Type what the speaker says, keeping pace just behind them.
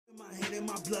And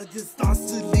my blood just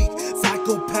starts to leak.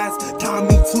 Psychopaths tie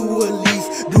me to a leash.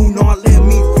 Do not let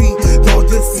me free. Y'all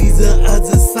just see the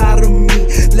other side of me.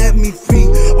 Let me free.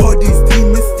 All these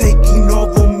demons taking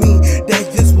over me. They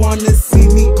just wanna see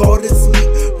me go to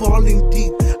sleep. Falling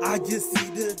deep. I just see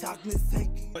the darkness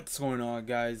taking. What's going on,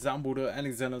 guys? I'm Buddha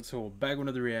Alexander Tool, back with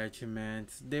another reaction, man.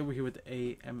 Today we're here with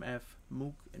AMF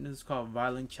Mook, and this is called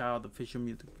Violent Child official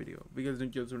music video. If you guys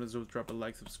enjoyed this one, drop a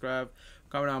like, subscribe,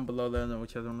 comment down below, let us know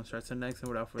what you guys want to start to next. And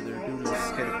without further ado,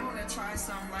 let's get it. I wanna try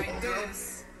something like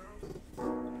this.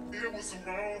 It was a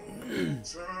long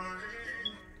time.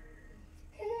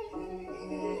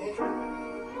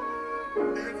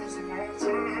 It was a long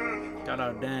time. Shout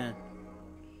out Dan.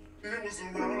 It was a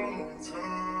long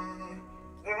time.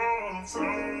 Long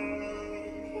time.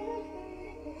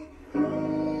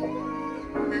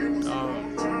 It was a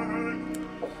long time.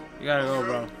 You gotta go,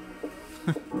 bro.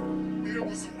 It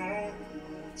was a long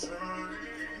time.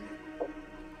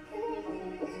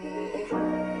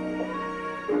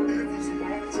 It was a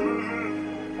long time.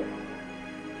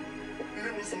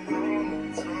 It was a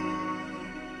long time.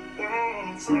 Long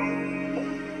time.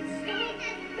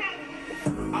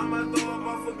 I might throw up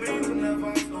off a beam and never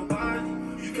off nobody.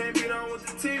 You can't be down with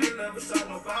the team and never shot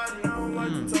nobody. I don't like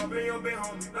to talk in your big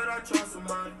homie, but I trust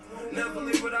somebody. Never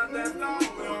leave without that thought,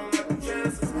 we don't like the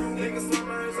chances. Niggas slap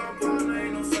my hands on partner,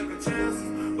 ain't no second chances.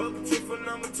 But the truth for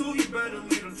number two, you better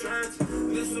leave them trenches.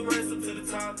 This a race up to the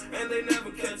top, and they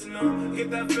never catching up. Get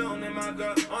that feeling in my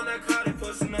gut, on that car they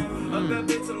pushing up. Up that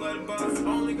bitch and let it bust.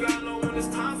 Only God know when it's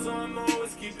time, so I'ma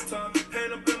always keep it tough.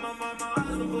 Pain up in my mama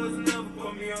eyes, the boys never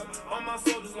put me up. All my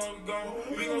soldiers long ago,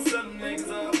 we gon' set them niggas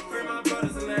up. Free my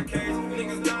brothers in that cage,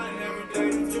 niggas dying every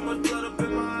day. Too much blood up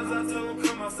in my eyes, I tell them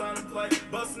come outside and play.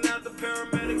 Busting out the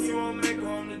paramedics, you won't make it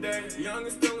home today. Young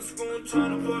and still in school,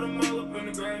 trying to put them all up in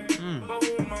the grave. But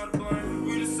who am I to blame?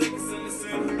 We the sickest in the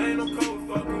city, ain't no code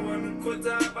fucking with me. Quit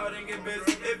the hype out and get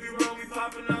busy. If you roll me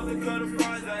popping out, they cut the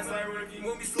fries, that's like Ricky.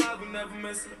 When we slide, we never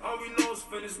miss it. All we know is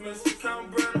finish mission.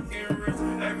 Count bread, I'm getting rich.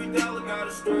 Every dollar got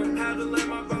a string. Had to let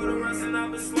my brother rest, and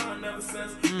I've been sliding ever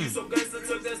since. You so gangsta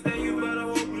took that stand, you better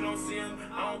hope you don't see him.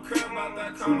 I don't care about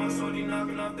that karma, so they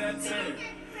knocking off that 10.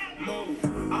 Move.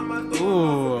 I might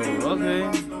throw up off a beam,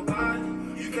 never nobody.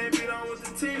 You can't be down with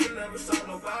the team and never shot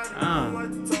nobody. I don't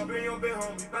like to talk in your big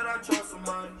homie, but I trust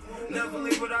somebody. Never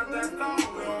leave without that thought,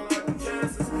 we don't like the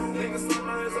chances. Niggas slap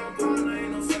my hands on partner,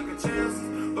 ain't no second chances.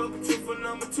 But the truth for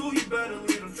number two, you better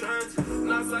leave them trenches.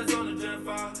 Nice sights on the Gen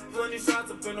 5, plenty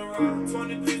shots up in the rock.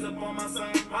 20 P's up on my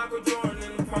side, Michael Jordan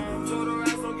in the prime. Told her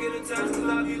ass don't get attached, cause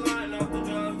I be lying off the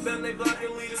job. Then they black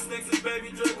and lead the sticks, and baby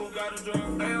Draco got a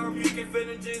drum. ARP can fit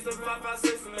in jeans, the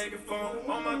 556 and make it fun.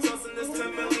 All my trust in this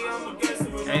 10 million, I'm a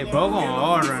gangster. Hey, bro, going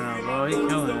hard right now, bro. He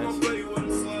killing that shit.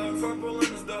 Purple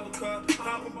in his double cup,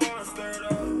 pop a bar and stir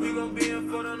it up. We gon' be in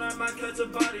for the night, might catch a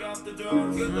body off the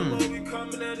drugs. Get the low, we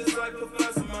coming in, it's like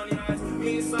Professor Money Heist.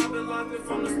 Me and Sam been locked in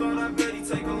from the start, I bet he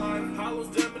take a life. I was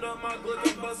jamming up my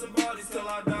glick, I'm busting bodies till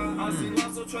I die. I see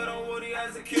lots of tread on Woody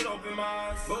as a kid, open my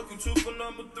eyes. Vocal two for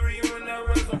number 3, you in that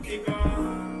race, don't keep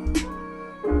on.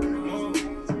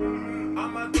 I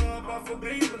might throw up off a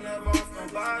beam, but never off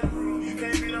nobody. You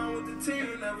can't be down with the team,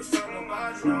 you never shot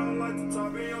nobody. I don't like to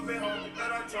talk in your big homie,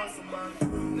 but I trust somebody.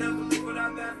 Never leave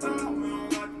without that thought, we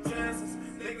don't like the chances.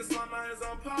 Niggas slap my hands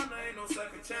on partner, ain't no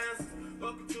second chances.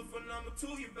 Bucket two for number 2,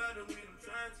 you better leave them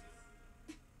trenches.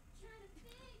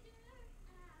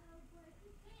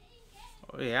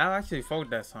 Oh, yeah, I actually fucked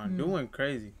that song. Doing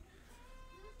crazy.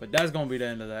 But that's gonna be the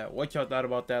end of that. What y'all thought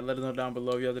about that? Let us know down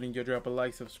below. If y'all didn't enjoy, drop a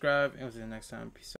like, subscribe, and we'll see you next time. Peace out.